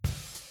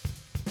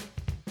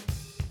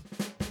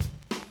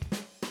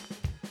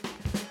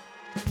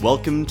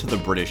Welcome to the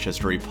British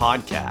History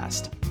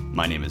Podcast.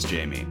 My name is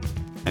Jamie,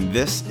 and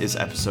this is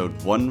episode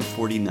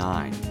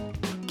 149,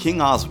 King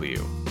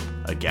Oswiu,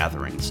 A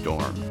Gathering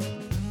Storm.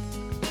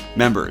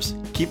 Members,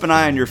 keep an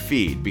eye on your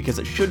feed because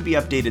it should be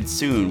updated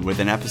soon with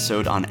an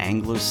episode on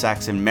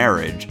Anglo-Saxon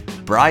marriage,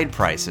 bride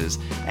prices,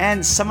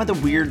 and some of the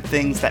weird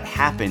things that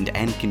happened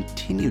and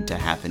continued to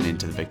happen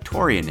into the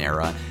Victorian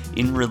era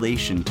in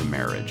relation to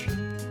marriage.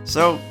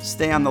 So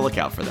stay on the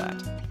lookout for that.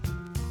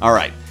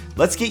 Alright,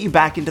 let's get you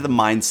back into the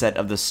mindset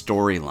of the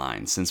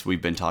storyline since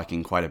we've been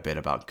talking quite a bit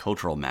about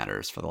cultural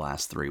matters for the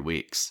last 3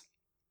 weeks.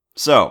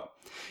 So,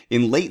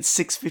 in late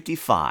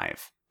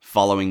 655,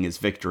 following his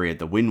victory at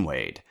the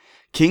Winwade,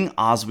 King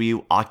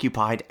Oswiu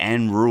occupied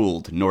and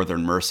ruled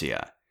northern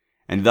Mercia,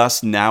 and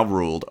thus now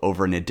ruled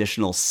over an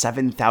additional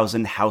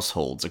 7,000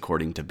 households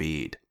according to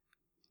Bede.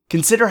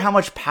 Consider how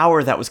much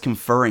power that was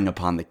conferring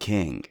upon the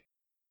king.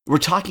 We're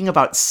talking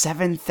about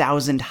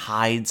 7,000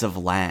 hides of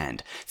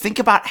land. Think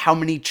about how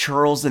many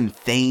churls and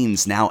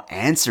thanes now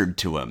answered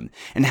to him,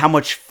 and how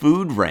much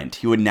food rent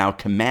he would now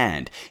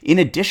command, in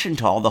addition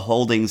to all the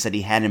holdings that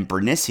he had in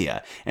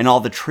Bernicia, and all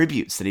the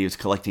tributes that he was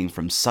collecting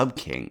from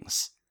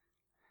sub-kings.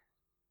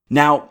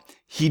 Now,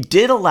 he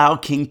did allow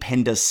King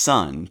Penda's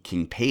son,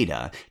 King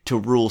Peda, to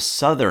rule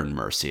southern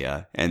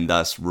Mercia, and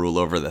thus rule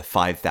over the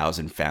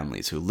 5,000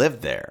 families who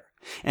lived there.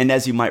 And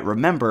as you might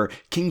remember,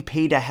 King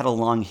Peda had a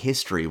long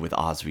history with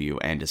Oswiu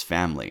and his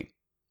family.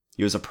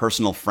 He was a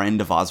personal friend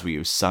of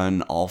Oswiu's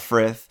son,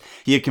 Alfrith.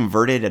 He had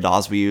converted at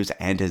Oswiu's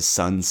and his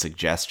son's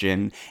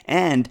suggestion,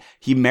 and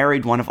he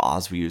married one of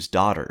Oswiu's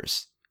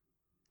daughters.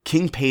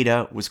 King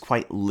Peda was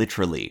quite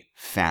literally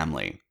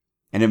family,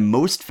 and in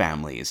most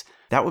families,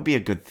 that would be a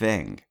good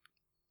thing.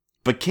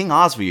 But King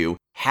Oswiu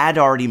had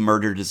already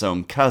murdered his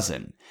own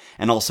cousin,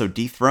 and also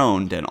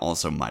dethroned and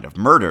also might have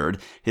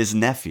murdered his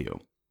nephew.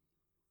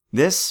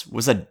 This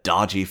was a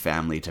dodgy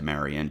family to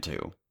marry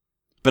into.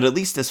 But at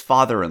least his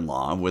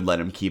father-in-law would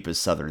let him keep his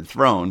southern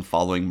throne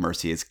following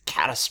Mercia's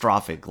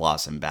catastrophic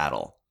loss in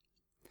battle.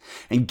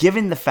 And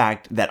given the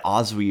fact that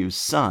Oswiu's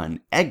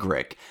son,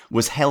 Egric,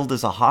 was held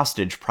as a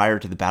hostage prior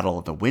to the Battle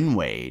of the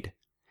Winwade,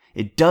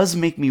 it does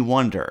make me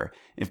wonder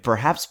if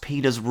perhaps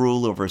Peda's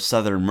rule over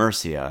southern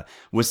Mercia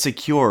was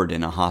secured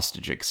in a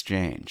hostage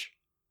exchange.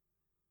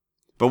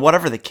 But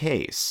whatever the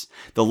case,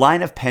 the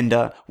line of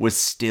Penda was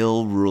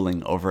still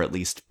ruling over at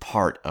least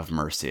part of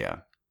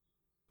Mercia.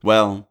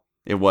 Well,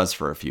 it was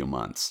for a few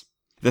months.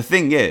 The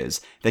thing is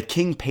that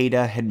King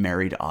Peda had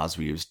married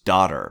Oswiu's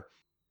daughter,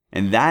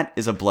 and that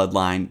is a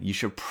bloodline you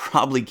should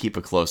probably keep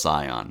a close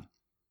eye on.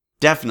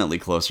 Definitely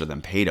closer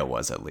than Peda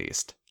was, at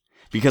least.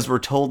 Because we're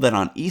told that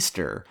on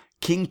Easter,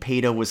 King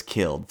Peda was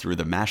killed through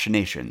the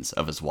machinations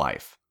of his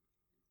wife.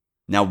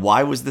 Now,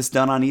 why was this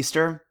done on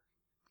Easter?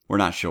 We're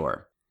not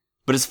sure.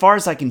 But as far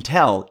as I can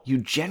tell, you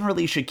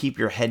generally should keep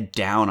your head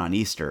down on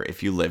Easter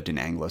if you lived in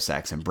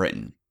Anglo-Saxon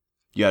Britain.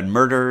 You had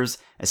murders,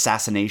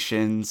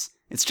 assassinations,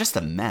 it's just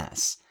a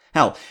mess.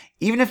 Hell,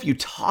 even if you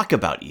talk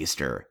about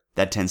Easter,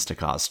 that tends to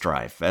cause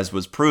strife, as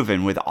was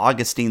proven with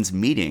Augustine's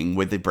meeting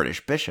with the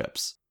British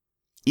bishops.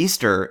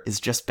 Easter is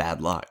just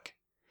bad luck.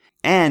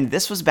 And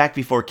this was back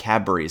before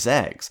Cadbury's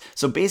eggs,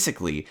 so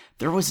basically,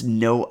 there was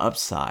no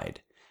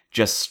upside.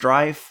 Just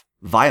strife,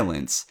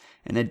 violence,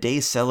 and a day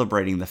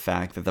celebrating the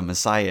fact that the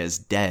Messiah is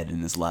dead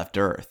and has left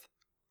Earth.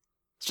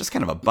 It's just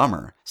kind of a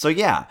bummer. So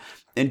yeah,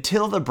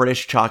 until the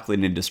British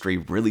chocolate industry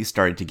really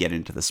started to get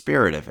into the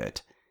spirit of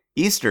it,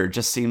 Easter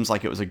just seems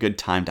like it was a good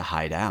time to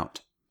hide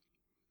out.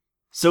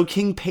 So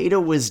King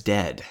Peda was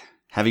dead,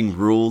 having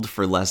ruled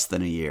for less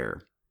than a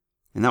year.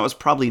 And that was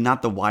probably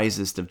not the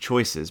wisest of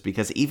choices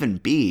because even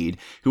Bede,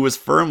 who was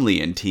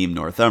firmly in Team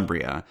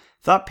Northumbria,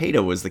 thought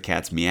Peda was the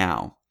cat's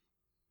meow.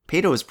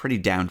 Peda was pretty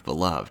damned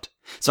beloved.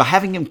 So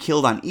having him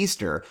killed on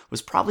Easter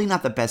was probably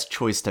not the best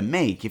choice to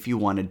make if you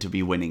wanted to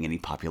be winning any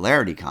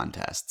popularity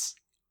contests.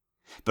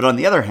 But on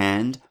the other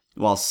hand,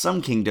 while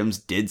some kingdoms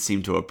did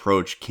seem to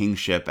approach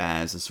kingship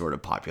as a sort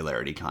of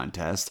popularity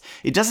contest,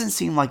 it doesn't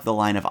seem like the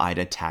line of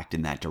Ida tacked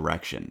in that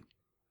direction.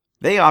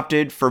 They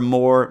opted for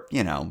more,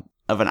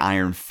 of an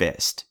iron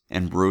fist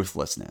and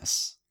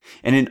ruthlessness.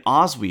 And in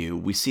Oswiu,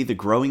 we see the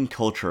growing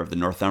culture of the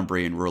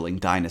Northumbrian ruling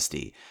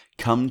dynasty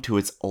come to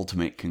its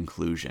ultimate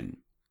conclusion.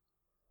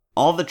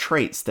 All the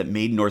traits that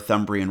made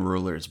Northumbrian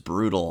rulers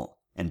brutal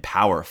and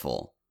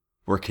powerful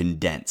were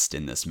condensed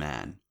in this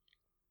man.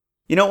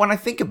 When I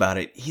think about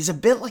it, he's a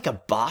bit like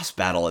a boss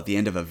battle at the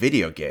end of a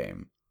video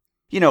game.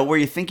 Where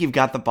you think you've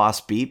got the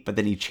boss beat, but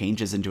then he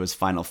changes into his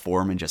final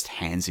form and just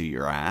hands you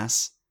your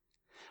ass.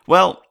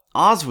 Well,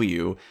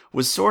 Oswiu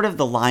was sort of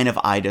the line of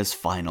Ida's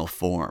final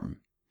form.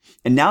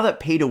 And now that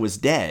Peda was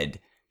dead,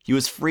 he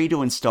was free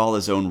to install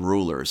his own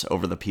rulers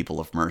over the people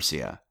of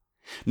Mercia.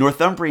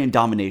 Northumbrian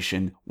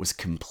domination was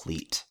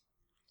complete.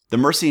 The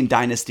Mercian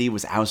dynasty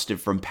was ousted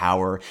from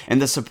power,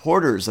 and the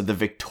supporters of the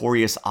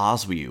victorious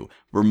Oswiu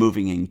were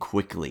moving in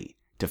quickly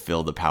to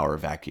fill the power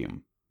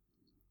vacuum.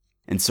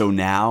 And so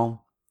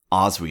now,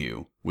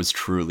 Oswiu was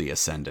truly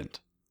ascendant.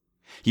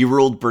 He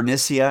ruled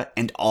Bernicia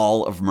and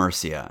all of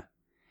Mercia.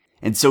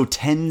 and so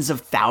tens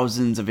of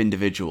thousands of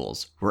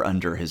individuals were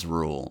under his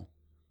rule.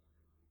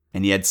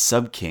 And he had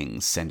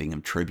sub-kings sending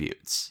him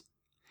tributes,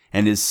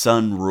 and his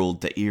son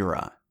ruled the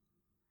era.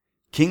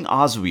 King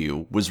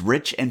Oswiu was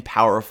rich and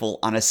powerful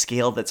on a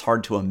scale that's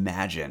hard to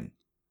imagine.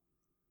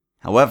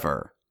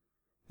 However,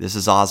 this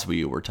is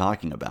Oswiu we're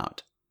talking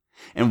about.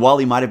 And while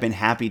he might have been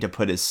happy to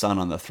put his son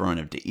on the throne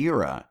of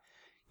Deira,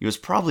 he was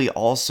probably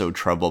also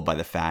troubled by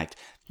the fact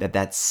that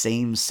that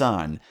same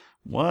son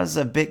was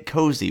a bit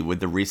cozy with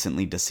the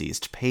recently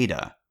deceased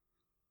Peida.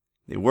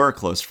 They were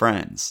close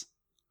friends.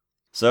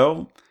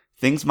 So,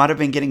 things might have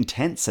been getting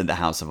tense in the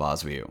house of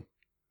Oswiu,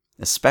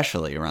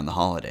 especially around the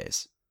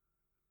holidays.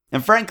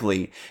 And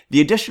frankly,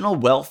 the additional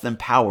wealth and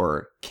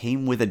power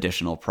came with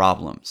additional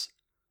problems.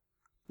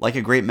 Like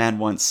a great man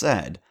once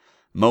said,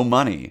 mo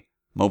money,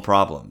 mo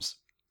problems.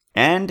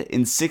 And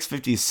in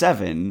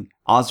 657,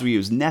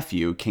 Oswiu's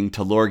nephew, King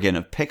Talorgan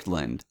of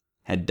Pictland,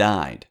 had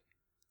died.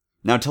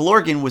 Now,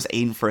 Talorgan was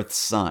Eanfrith's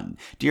son.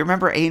 Do you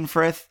remember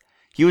Eanfrith?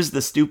 He was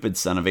the stupid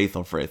son of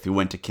Aethelfrith who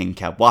went to King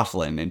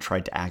Cadwallon and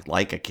tried to act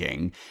like a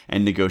king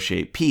and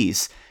negotiate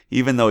peace,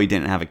 even though he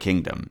didn't have a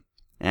kingdom.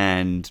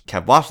 And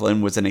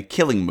Cadwallon was in a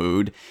killing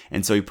mood,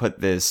 and so he put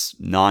this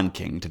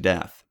non-king to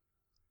death.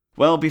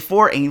 Well,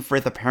 before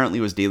Eanfrith apparently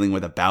was dealing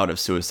with a bout of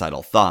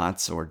suicidal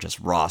thoughts, or just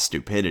raw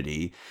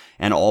stupidity,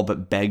 and all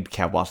but begged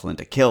Cadwallon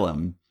to kill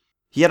him,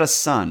 he had a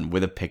son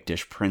with a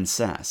Pictish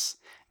princess,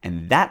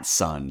 and that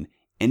son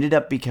ended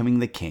up becoming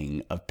the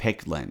king of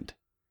Pictland,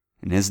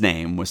 and his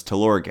name was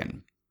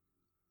Talorgan.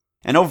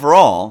 And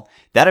overall,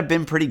 that had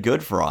been pretty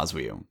good for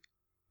Oswiu,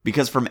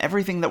 because from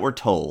everything that we're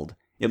told,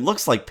 it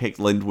looks like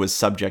Pictland was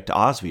subject to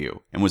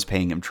Oswiu and was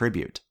paying him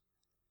tribute.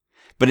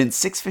 But in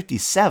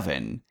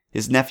 657,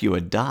 his nephew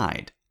had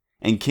died,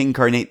 and King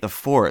Carnate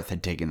IV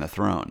had taken the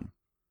throne.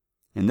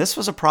 And this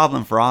was a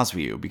problem for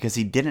Oswiu because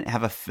he didn't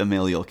have a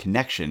familial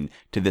connection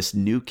to this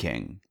new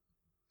king.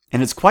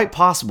 And it's quite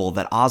possible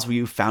that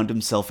Oswiu found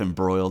himself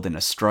embroiled in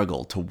a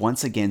struggle to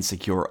once again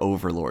secure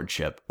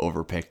overlordship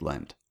over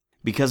Pictland.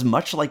 Because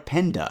much like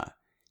Penda,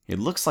 it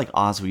looks like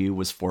Oswiu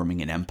was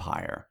forming an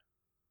empire.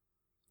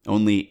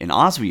 Only in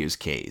Oswiu's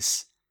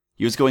case,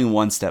 he was going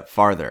one step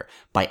farther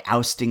by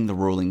ousting the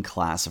ruling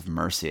class of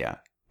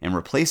Mercia and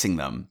replacing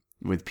them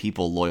with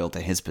people loyal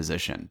to his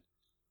position.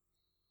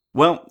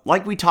 Well,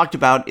 like we talked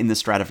about in the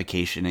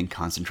stratification and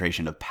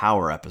concentration of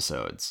power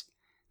episodes,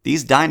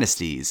 these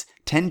dynasties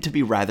tend to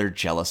be rather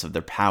jealous of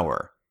their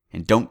power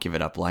and don't give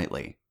it up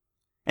lightly.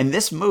 And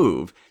this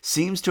move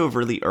seems to have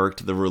really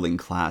irked the ruling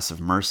class of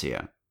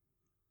Mercia.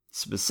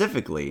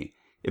 Specifically,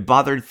 it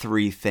bothered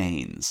three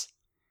thanes: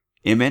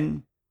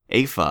 Imin,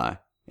 Aefa,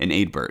 and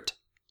Eadbert.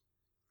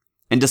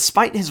 And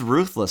despite his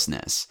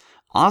ruthlessness,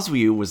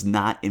 Oswiu was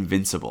not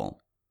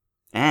invincible.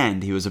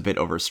 And he was a bit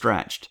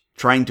overstretched,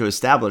 trying to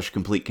establish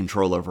complete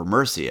control over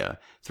Mercia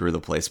through the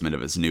placement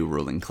of his new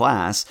ruling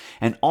class,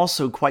 and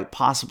also quite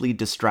possibly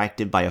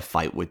distracted by a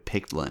fight with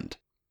Pictland.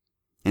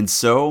 And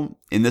so,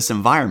 in this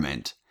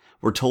environment,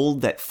 we're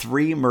told that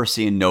three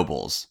Mercian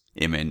nobles,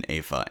 Imin,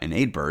 Aefa, and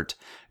Eadbert,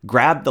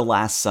 grabbed the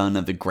last son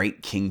of the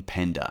great King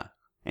Penda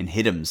and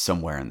hid him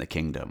somewhere in the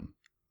kingdom.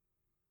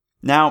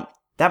 Now,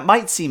 that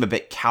might seem a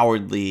bit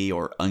cowardly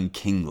or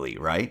unkingly,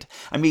 right?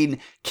 I mean,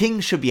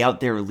 kings should be out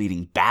there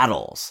leading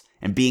battles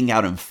and being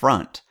out in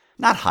front,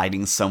 not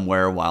hiding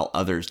somewhere while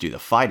others do the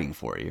fighting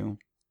for you.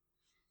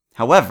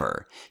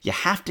 However, you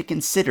have to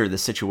consider the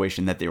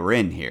situation that they were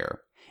in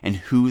here and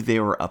who they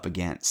were up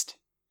against.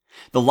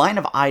 The line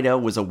of Ida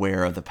was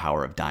aware of the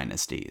power of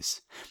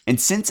dynasties, and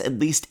since at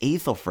least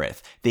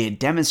Aethelfrith, they had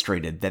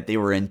demonstrated that they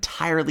were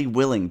entirely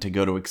willing to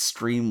go to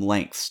extreme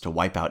lengths to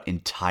wipe out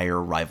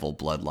entire rival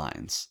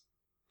bloodlines.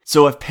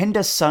 So if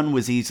Penda's son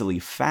was easily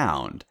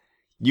found,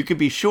 you could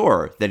be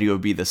sure that he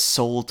would be the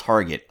sole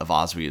target of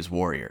Oswiu's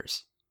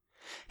warriors.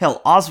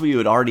 Hell, Oswiu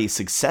had already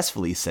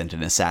successfully sent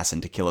an assassin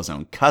to kill his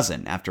own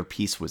cousin after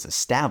peace was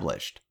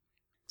established.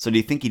 So do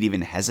you think he'd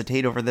even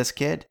hesitate over this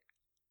kid?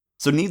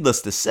 So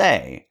needless to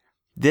say,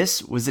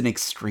 this was an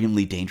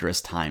extremely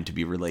dangerous time to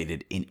be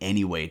related in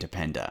any way to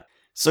Penda.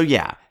 So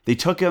yeah, they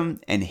took him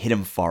and hid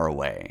him far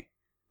away.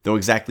 Though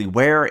exactly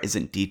where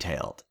isn't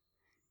detailed.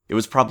 It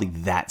was probably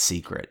that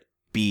secret.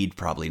 Bede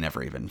probably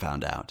never even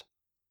found out.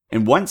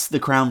 And once the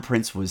crown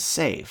prince was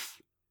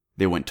safe,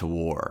 they went to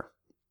war.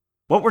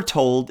 What we're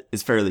told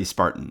is fairly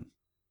Spartan.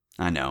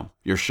 I know,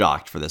 you're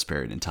shocked for this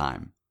period in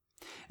time.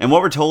 And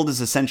what we're told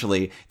is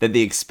essentially that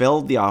they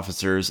expelled the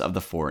officers of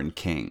the foreign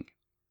king.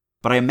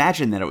 But I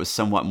imagine that it was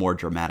somewhat more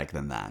dramatic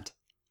than that.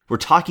 We're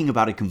talking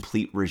about a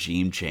complete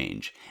regime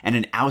change, and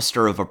an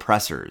ouster of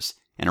oppressors,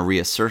 and a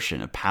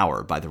reassertion of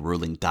power by the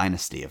ruling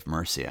dynasty of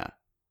Mercia.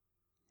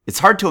 It's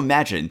hard to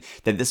imagine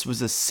that this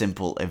was a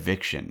simple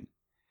eviction,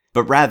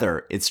 but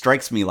rather, it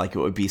strikes me like it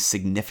would be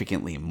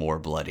significantly more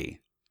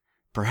bloody.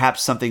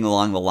 Perhaps something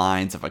along the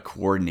lines of a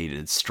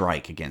coordinated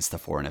strike against the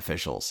foreign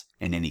officials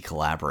and any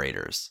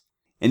collaborators.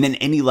 And then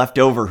any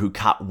leftover who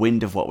caught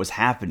wind of what was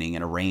happening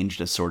and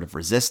arranged a sort of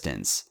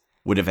resistance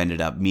would have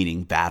ended up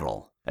meeting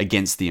battle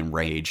against the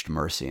enraged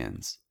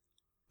Mercians.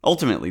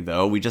 Ultimately,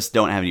 though, we just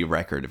don't have any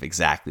record of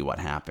exactly what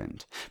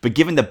happened. But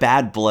given the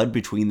bad blood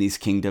between these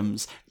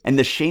kingdoms, and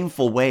the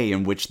shameful way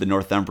in which the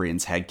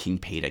Northumbrians had King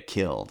Peda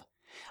killed,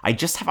 I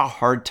just have a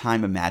hard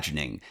time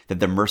imagining that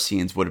the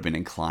Mercians would have been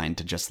inclined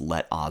to just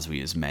let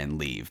Oswiu's men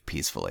leave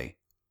peacefully.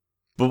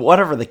 But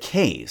whatever the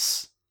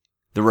case,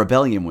 the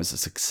rebellion was a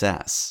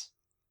success.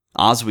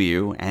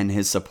 Oswiu and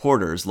his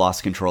supporters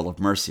lost control of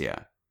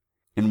Mercia,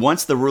 and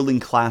once the ruling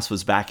class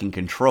was back in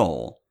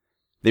control,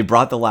 they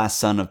brought the last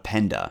son of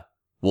Penda,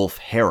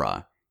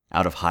 Wulf-Hera,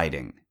 out of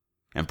hiding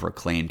and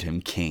proclaimed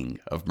him king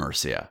of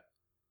Mercia.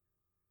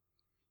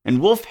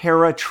 And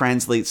Wulf-Hera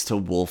translates to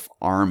Wolf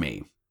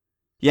Army.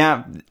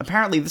 Yeah,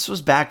 apparently this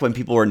was back when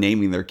people were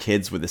naming their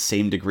kids with the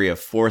same degree of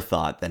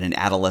forethought that an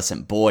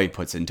adolescent boy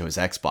puts into his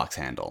Xbox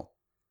handle.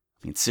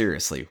 I mean,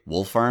 seriously,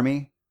 Wolf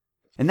Army?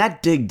 And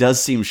that dig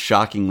does seem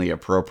shockingly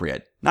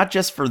appropriate, not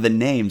just for the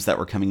names that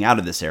were coming out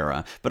of this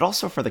era, but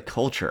also for the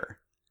culture.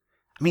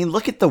 I mean,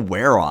 look at the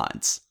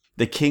Werons,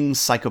 the king's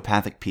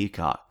psychopathic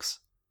peacocks.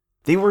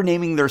 They were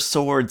naming their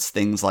swords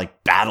things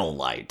like Battle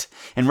Light,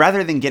 and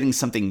rather than getting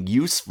something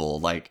useful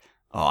like,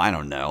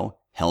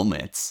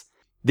 helmets,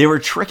 they were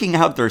tricking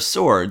out their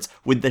swords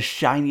with the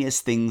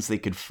shiniest things they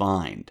could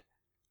find.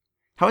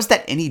 How is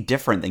that any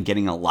different than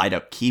getting a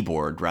light-up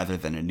keyboard rather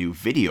than a new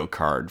video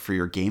card for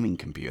your gaming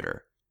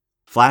computer?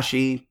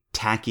 Flashy,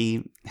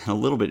 tacky, and a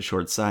little bit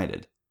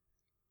short-sighted.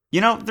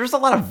 There's a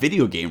lot of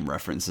video game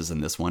references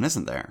in this one,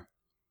 isn't there?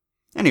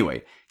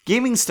 Anyway,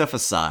 gaming stuff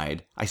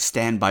aside, I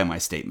stand by my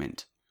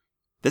statement.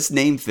 This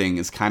name thing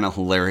is kind of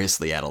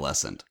hilariously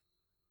adolescent.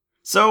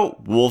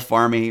 So, Wolf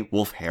Army,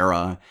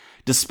 Wulf-Hera,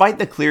 despite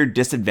the clear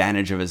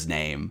disadvantage of his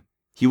name,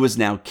 he was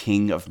now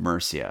king of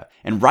Mercia,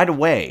 and right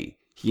away,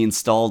 he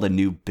installed a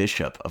new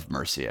bishop of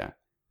Mercia,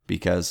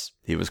 because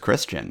he was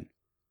Christian.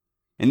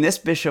 And this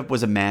bishop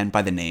was a man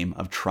by the name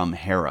of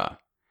Trum-Hera,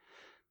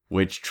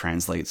 which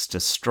translates to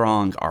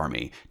strong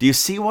army. Do you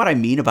see what I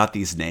mean about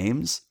these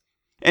names?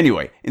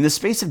 Anyway, in the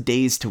space of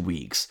days to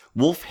weeks,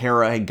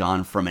 Wulf-Hera had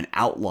gone from an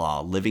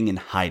outlaw living in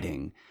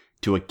hiding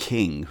to a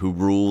king who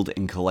ruled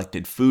and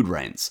collected food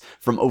rents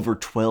from over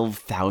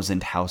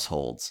 12,000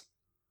 households.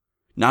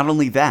 Not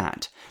only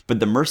that, but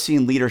the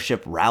Mercian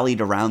leadership rallied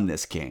around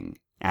this king,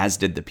 as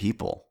did the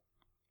people.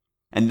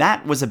 And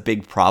that was a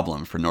big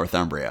problem for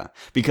Northumbria,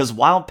 because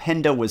while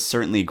Penda was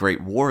certainly a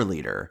great war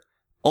leader,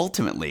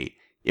 ultimately,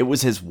 it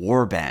was his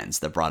war bands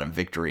that brought him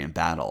victory in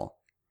battle.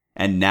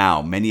 And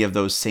now many of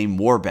those same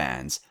war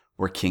bands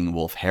were King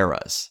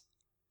Wulf-Hera's.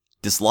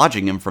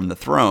 Dislodging him from the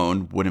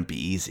throne wouldn't be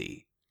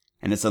easy,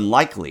 and it's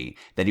unlikely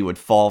that he would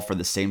fall for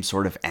the same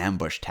sort of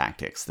ambush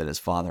tactics that his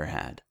father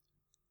had.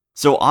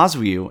 So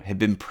Oswiu had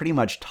been pretty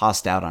much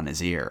tossed out on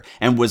his ear,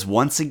 and was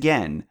once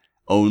again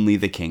only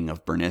the king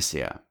of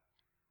Bernicia.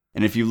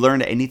 And if you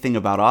learned anything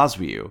about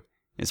Oswiu,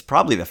 it's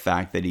probably the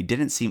fact that he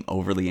didn't seem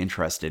overly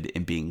interested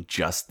in being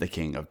just the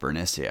king of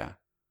Bernicia.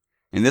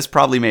 And this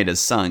probably made his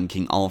son,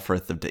 King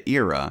Alfred of the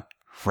Era,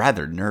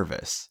 rather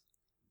nervous.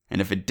 And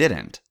if it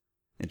didn't,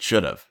 it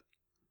should have.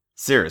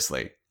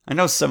 Seriously, I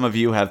know some of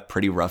you have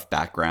pretty rough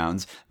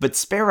backgrounds, but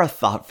spare a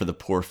thought for the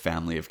poor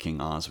family of King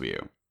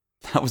Oswiu.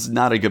 That was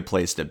not a good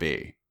place to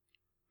be.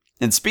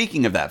 And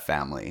speaking of that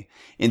family,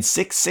 in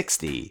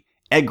 660,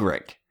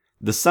 Egric,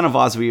 the son of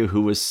Oswiu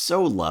who was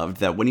so loved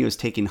that when he was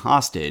taken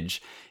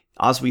hostage,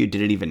 Oswiu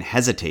didn't even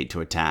hesitate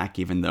to attack,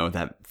 even though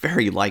that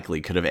very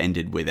likely could have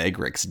ended with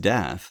Egric's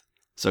death.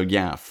 So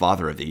yeah,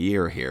 father of the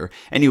year here.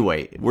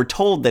 Anyway, we're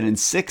told that in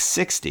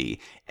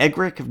 660,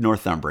 Egric of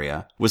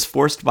Northumbria was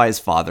forced by his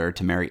father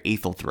to marry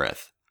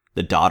Aethelthryth,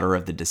 the daughter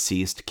of the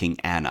deceased King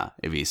Anna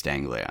of East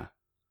Anglia.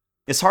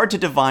 It's hard to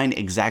divine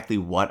exactly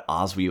what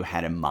Oswiu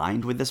had in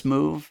mind with this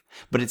move,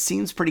 but it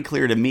seems pretty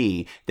clear to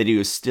me that he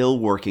was still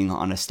working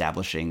on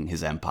establishing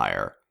his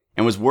empire,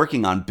 and was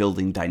working on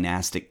building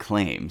dynastic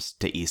claims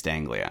to East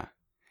Anglia,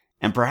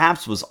 and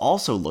perhaps was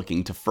also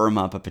looking to firm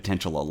up a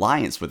potential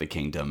alliance with the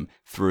kingdom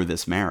through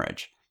this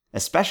marriage,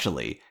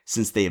 especially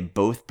since they had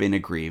both been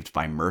aggrieved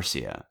by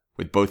Mercia,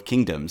 with both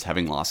kingdoms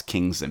having lost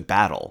kings in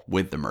battle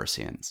with the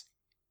Mercians.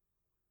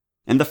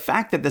 And the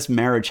fact that this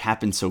marriage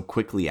happened so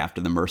quickly after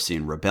the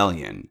Mercian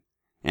rebellion,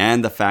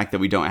 and the fact that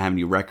we don't have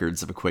any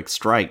records of a quick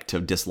strike to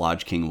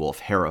dislodge King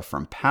Wulf-Hera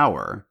from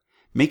power,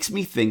 makes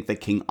me think that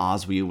King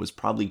Oswiu was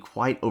probably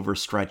quite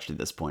overstretched at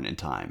this point in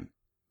time,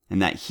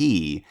 and that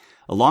he,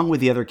 along with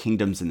the other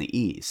kingdoms in the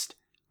east,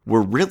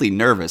 were really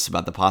nervous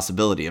about the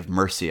possibility of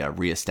Mercia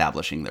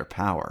re-establishing their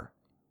power.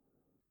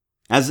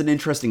 As an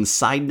interesting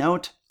side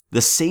note, the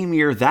same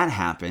year that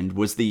happened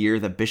was the year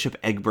that Bishop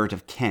Egbert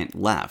of Kent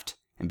left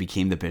and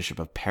became the Bishop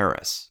of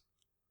Paris.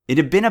 It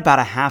had been about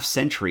a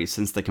half-century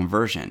since the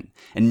conversion,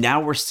 and now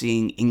we're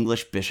seeing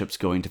English bishops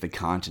going to the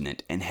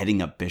continent and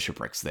heading up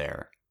bishoprics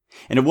there.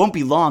 And it won't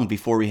be long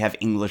before we have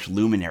English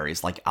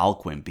luminaries like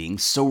Alcuin being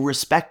so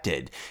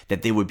respected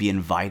that they would be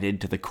invited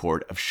to the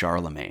court of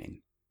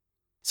Charlemagne.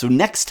 So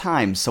next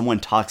time someone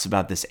talks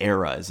about this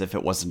era as if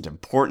it wasn't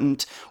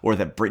important, or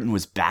that Britain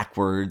was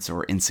backwards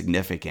or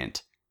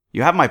insignificant,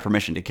 you have my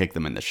permission to kick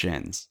them in the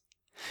shins.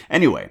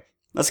 Anyway,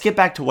 let's get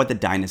back to what the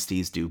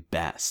dynasties do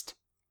best.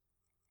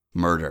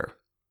 Murder.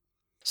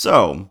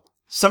 So,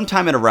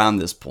 sometime at around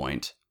this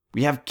point,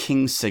 we have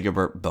King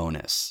Sigebert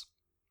Bonus.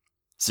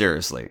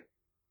 Seriously,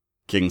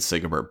 King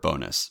Sigebert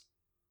Bonus.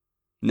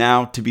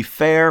 Now, to be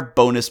fair,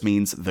 Bonus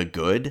means the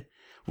good,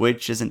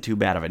 which isn't too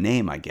bad of a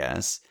name, I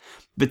guess.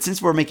 But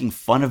since we're making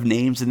fun of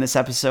names in this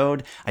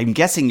episode, I'm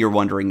guessing you're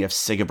wondering if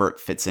Sigebert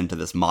fits into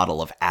this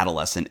model of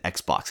adolescent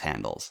Xbox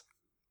handles.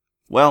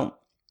 Well,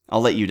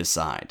 I'll let you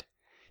decide.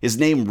 His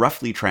name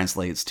roughly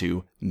translates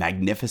to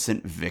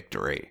Magnificent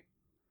Victory.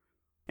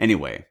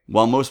 Anyway,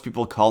 while most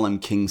people call him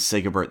King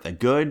Sigebert the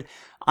Good,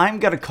 I'm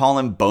gonna call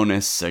him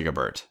Bonus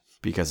Sigebert,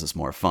 because it's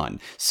more fun.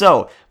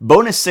 So,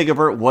 Bonus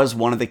Sigebert was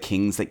one of the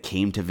kings that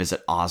came to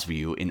visit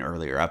Oswiu in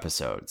earlier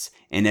episodes,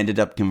 and ended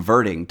up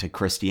converting to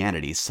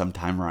Christianity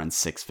sometime around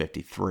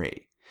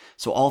 653.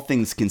 So all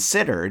things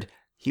considered,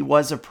 he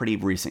was a pretty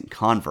recent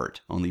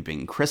convert, only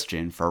being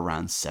Christian for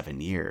around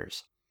 7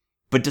 years.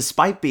 But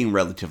despite being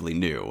relatively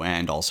new,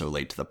 and also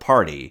late to the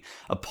party,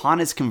 upon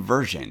his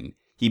conversion,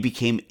 he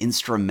became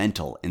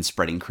instrumental in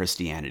spreading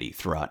Christianity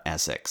throughout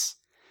Essex.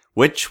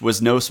 Which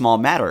was no small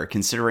matter,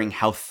 considering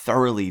how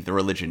thoroughly the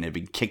religion had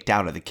been kicked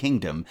out of the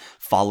kingdom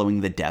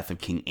following the death of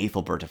King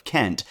Ethelbert of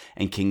Kent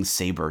and King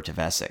Sabert of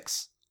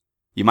Essex.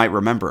 You might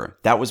remember,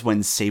 that was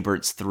when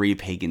Sabert's 3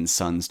 pagan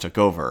sons took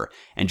over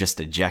and just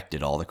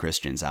ejected all the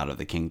Christians out of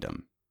the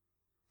kingdom.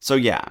 So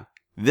yeah,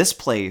 this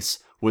place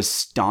was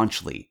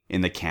staunchly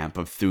in the camp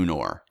of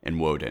Thunor and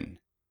Woden.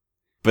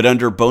 But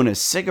under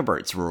Bonus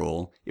Sigebert's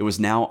rule, it was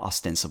now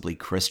ostensibly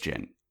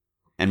Christian.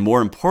 And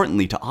more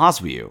importantly to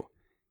Oswiu,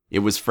 it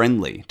was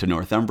friendly to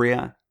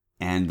Northumbria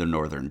and the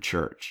Northern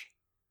Church.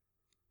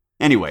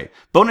 Anyway,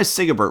 Bonus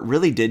Sigebert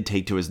really did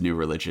take to his new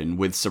religion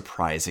with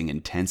surprising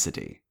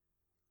intensity.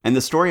 And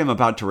the story I'm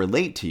about to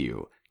relate to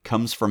you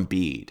comes from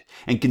Bede,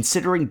 and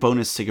considering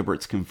Bonus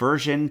Sigebert's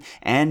conversion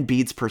and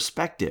Bede's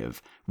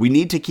perspective, we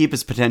need to keep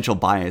his potential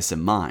bias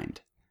in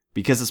mind,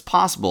 because it's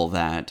possible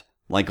that,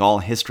 like all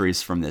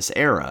histories from this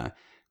era,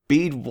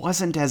 Bede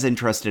wasn't as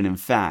interested in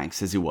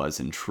facts as he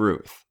was in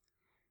truth,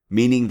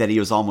 meaning that he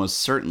was almost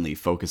certainly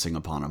focusing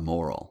upon a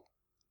moral.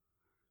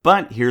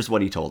 But here's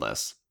what he told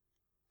us.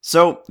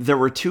 So, there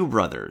were 2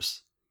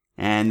 brothers,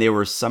 and they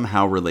were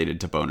somehow related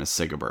to Bonus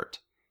Sigebert,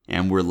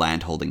 and were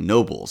landholding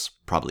nobles,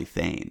 probably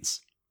thanes.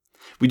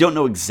 We don't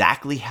know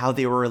exactly how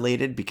they were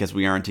related because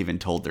we aren't even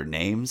told their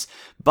names,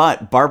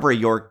 but Barbara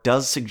York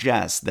does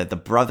suggest that the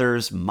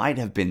brothers might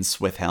have been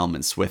Swithelm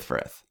and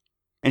Swithfrith.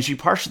 And she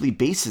partially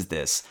bases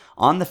this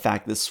on the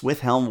fact that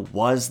Swithelm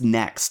was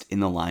next in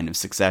the line of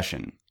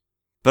succession.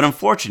 But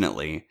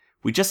unfortunately,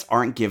 we just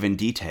aren't given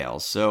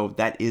details, so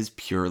that is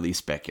purely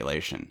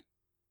speculation.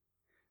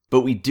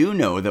 But we do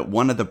know that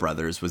one of the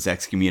brothers was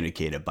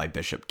excommunicated by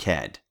Bishop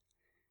Cedd,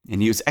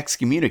 and he was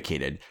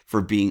excommunicated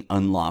for being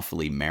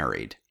unlawfully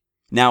married.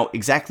 Now,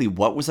 exactly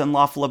what was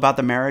unlawful about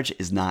the marriage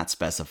is not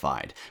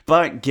specified,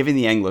 but given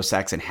the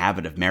Anglo-Saxon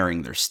habit of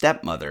marrying their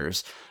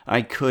stepmothers,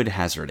 I could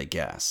hazard a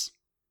guess.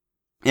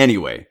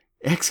 Anyway,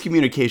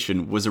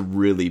 excommunication was a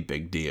really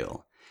big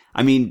deal.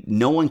 I mean,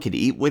 no one could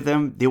eat with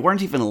him, they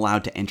weren't even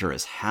allowed to enter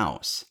his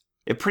house.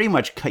 It pretty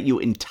much cut you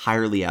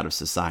entirely out of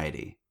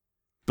society.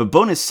 But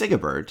Bonus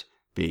Sigebert,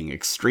 being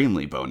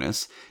extremely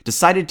bonus,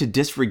 decided to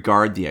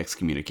disregard the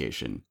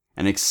excommunication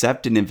and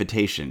accept an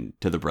invitation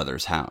to the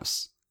brother's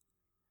house.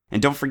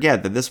 And don't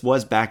forget that this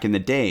was back in the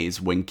days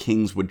when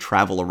kings would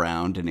travel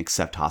around and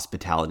accept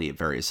hospitality at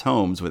various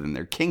homes within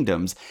their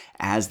kingdoms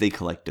as they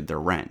collected their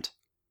rent.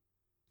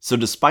 So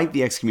despite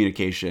the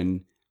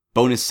excommunication,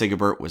 Bonus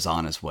Sigebert was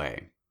on his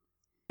way.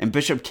 And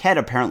Bishop Cedd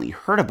apparently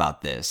heard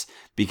about this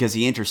because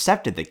he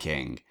intercepted the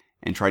king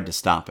and tried to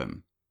stop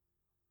him.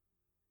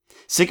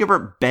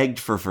 Sigebert begged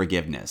for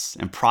forgiveness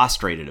and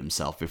prostrated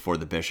himself before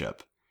the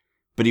bishop,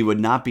 but he would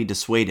not be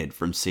dissuaded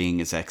from seeing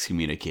his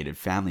excommunicated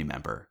family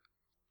member.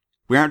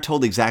 We aren't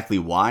told exactly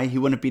why he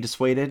wouldn't be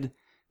dissuaded.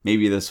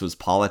 Maybe this was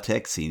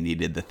politics, he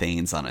needed the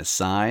Thanes on his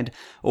side,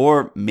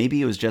 or maybe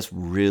he was just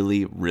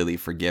really, really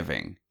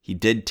forgiving. He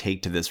did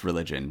take to this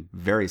religion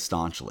very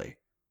staunchly.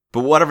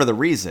 But whatever the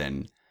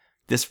reason,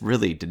 this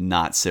really did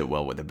not sit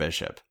well with the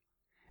bishop.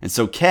 And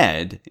so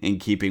Cedd, in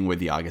keeping with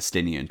the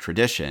Augustinian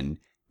tradition,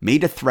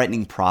 made a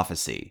threatening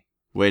prophecy,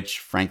 which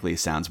frankly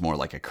sounds more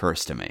like a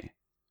curse to me.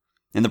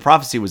 And the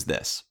prophecy was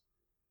this: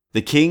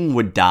 the king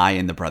would die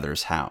in the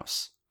brother's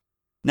house.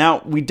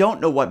 Now, we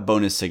don't know what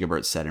Bonus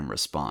Sigebert said in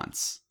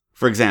response.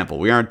 For example,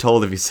 we aren't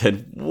told if he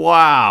said,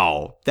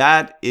 "Wow,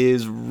 that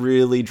is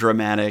really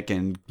dramatic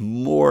and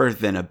more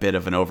than a bit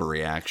of an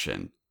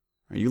overreaction.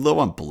 Are you low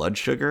on blood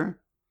sugar?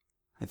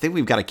 I think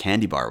we've got a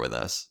candy bar with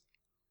us."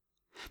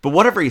 But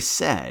whatever he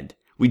said,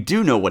 we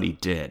do know what he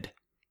did.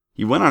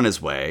 He went on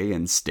his way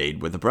and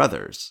stayed with the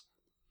brothers.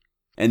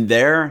 And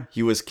there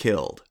he was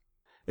killed.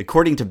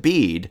 According to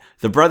Bede,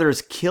 the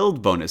brothers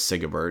killed Bonus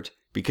Sigebert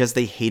because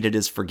they hated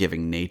his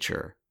forgiving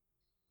nature.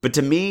 But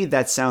to me,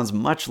 that sounds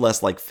much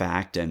less like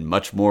fact and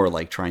much more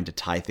like trying to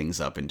tie things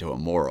up into a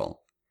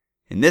moral.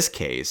 In this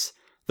case,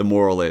 the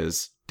moral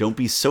is, don't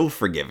be so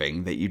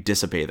forgiving that you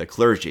disobey the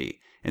clergy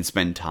and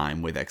spend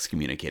time with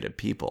excommunicated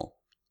people.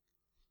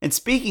 And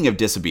speaking of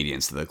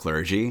disobedience to the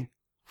clergy,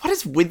 what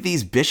is with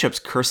these bishops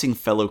cursing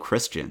fellow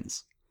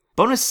Christians?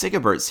 Bonus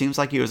Sigebert seems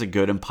like he was a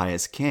good and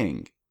pious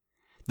king.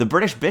 The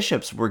British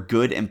bishops were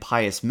good and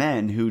pious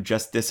men who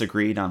just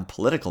disagreed on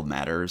political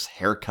matters,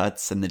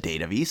 haircuts, and the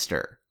date of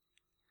Easter.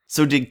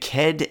 So did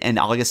Cedd and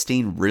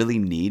Augustine really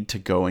need to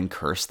go and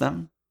curse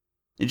them?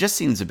 It just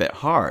seems a bit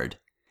hard.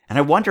 And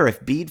I wonder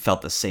if Bede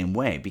felt the same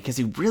way, because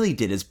he really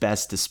did his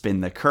best to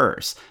spin the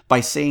curse by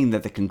saying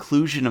that the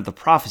conclusion of the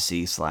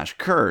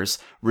prophecy/curse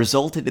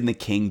resulted in the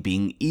king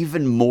being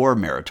even more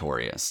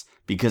meritorious,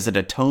 because it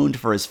atoned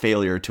for his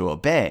failure to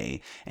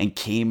obey and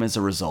came as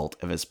a result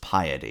of his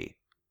piety.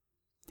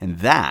 And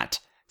that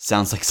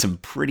sounds like some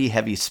pretty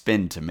heavy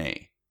spin to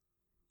me.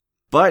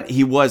 But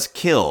he was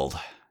killed,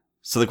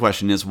 so the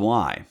question is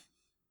why?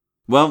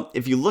 Well,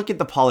 if you look at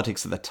the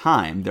politics of the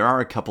time, there are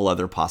a couple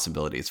other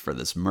possibilities for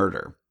this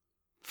murder.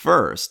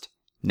 First,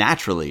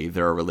 naturally,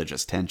 there are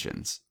religious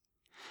tensions.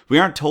 We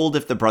aren't told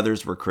if the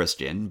brothers were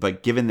Christian,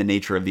 but given the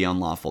nature of the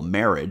unlawful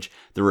marriage,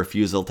 the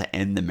refusal to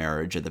end the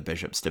marriage at the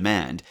bishop's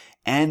demand,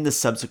 and the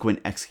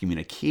subsequent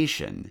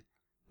excommunication,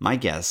 my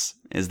guess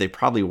is they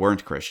probably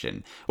weren't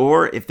Christian,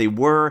 or if they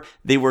were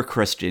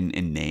Christian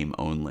in name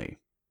only.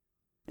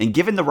 And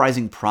given the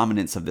rising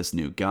prominence of this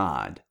new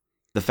god,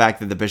 the fact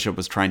that the bishop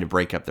was trying to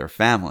break up their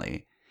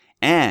family,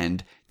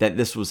 and that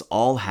this was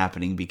all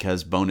happening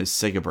because Bonus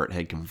Sigebert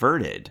had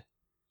converted,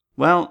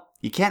 well,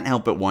 you can't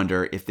help but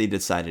wonder if they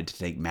decided to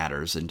take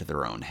matters into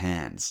their own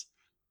hands.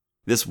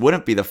 This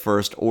wouldn't be the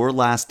first or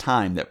last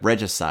time that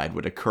regicide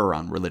would occur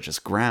on religious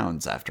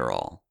grounds, after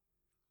all.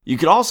 You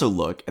could also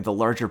look at the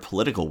larger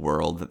political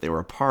world that they were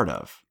a part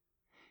of.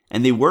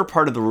 And they were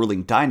part of the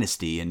ruling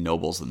dynasty and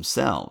nobles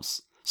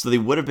themselves, so they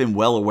would have been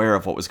well aware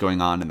of what was going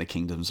on in the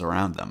kingdoms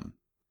around them.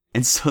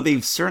 And so they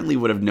certainly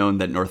would have known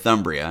that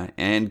Northumbria,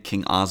 and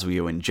King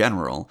Oswiu in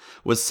general,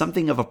 was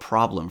something of a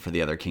problem for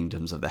the other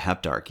kingdoms of the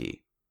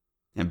Heptarchy.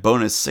 And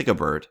Bonus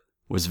Sigebert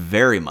was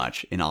very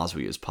much in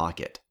Oswiu's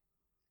pocket.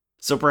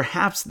 So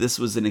perhaps this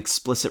was an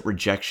explicit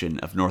rejection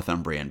of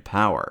Northumbrian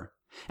power.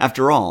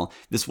 After all,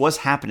 this was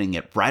happening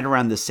at right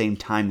around the same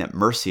time that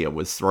Mercia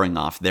was throwing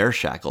off their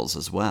shackles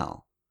as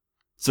well.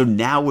 So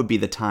now would be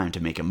the time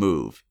to make a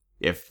move,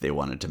 if they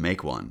wanted to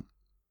make one.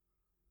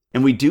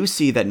 And we do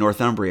see that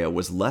Northumbria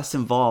was less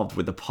involved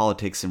with the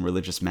politics and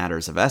religious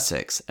matters of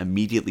Essex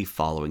immediately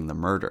following the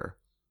murder.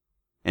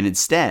 And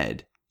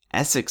instead,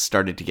 Essex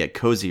started to get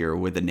cozier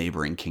with the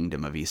neighboring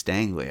kingdom of East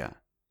Anglia.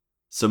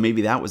 So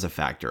maybe that was a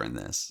factor in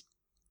this.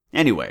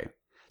 Anyway,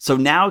 so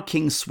now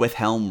King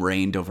Swithelm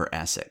reigned over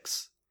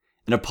Essex.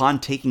 And upon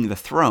taking the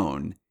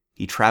throne,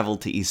 he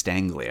traveled to East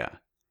Anglia,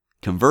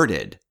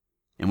 converted,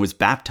 and was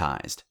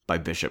baptized by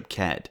Bishop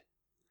Cedd,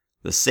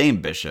 the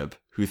same bishop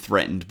who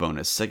threatened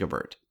Bonus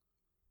Sigebert.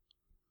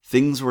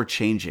 Things were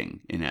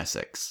changing in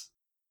Essex.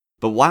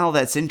 But while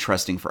that's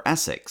interesting for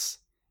Essex,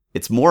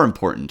 it's more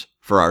important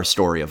for our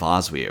story of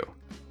Oswiu,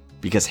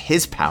 because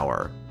his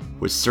power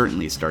was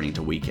certainly starting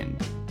to weaken.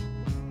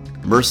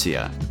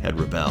 Mercia had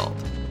rebelled.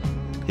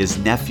 His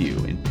nephew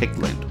in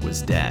Pictland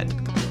was dead.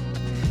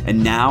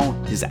 And now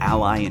his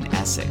ally in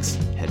Essex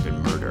had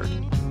been murdered.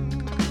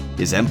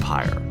 His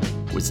empire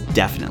was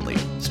definitely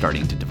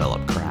starting to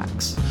develop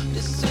cracks.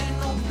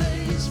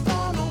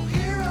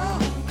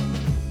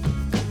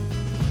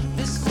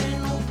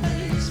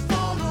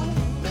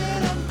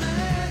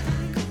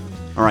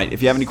 Alright,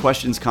 if you have any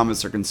questions,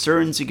 comments, or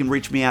concerns, you can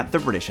reach me at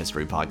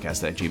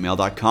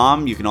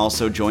thebritishhistorypodcast@gmail.com. You can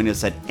also join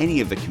us at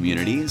any of the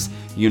communities.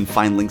 You can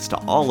find links to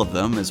all of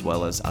them, as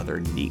well as other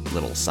neat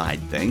little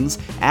side things,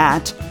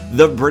 at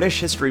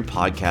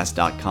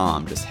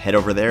thebritishhistorypodcast.com. Just head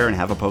over there and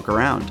have a poke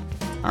around.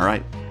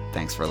 Alright,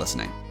 thanks for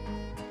listening.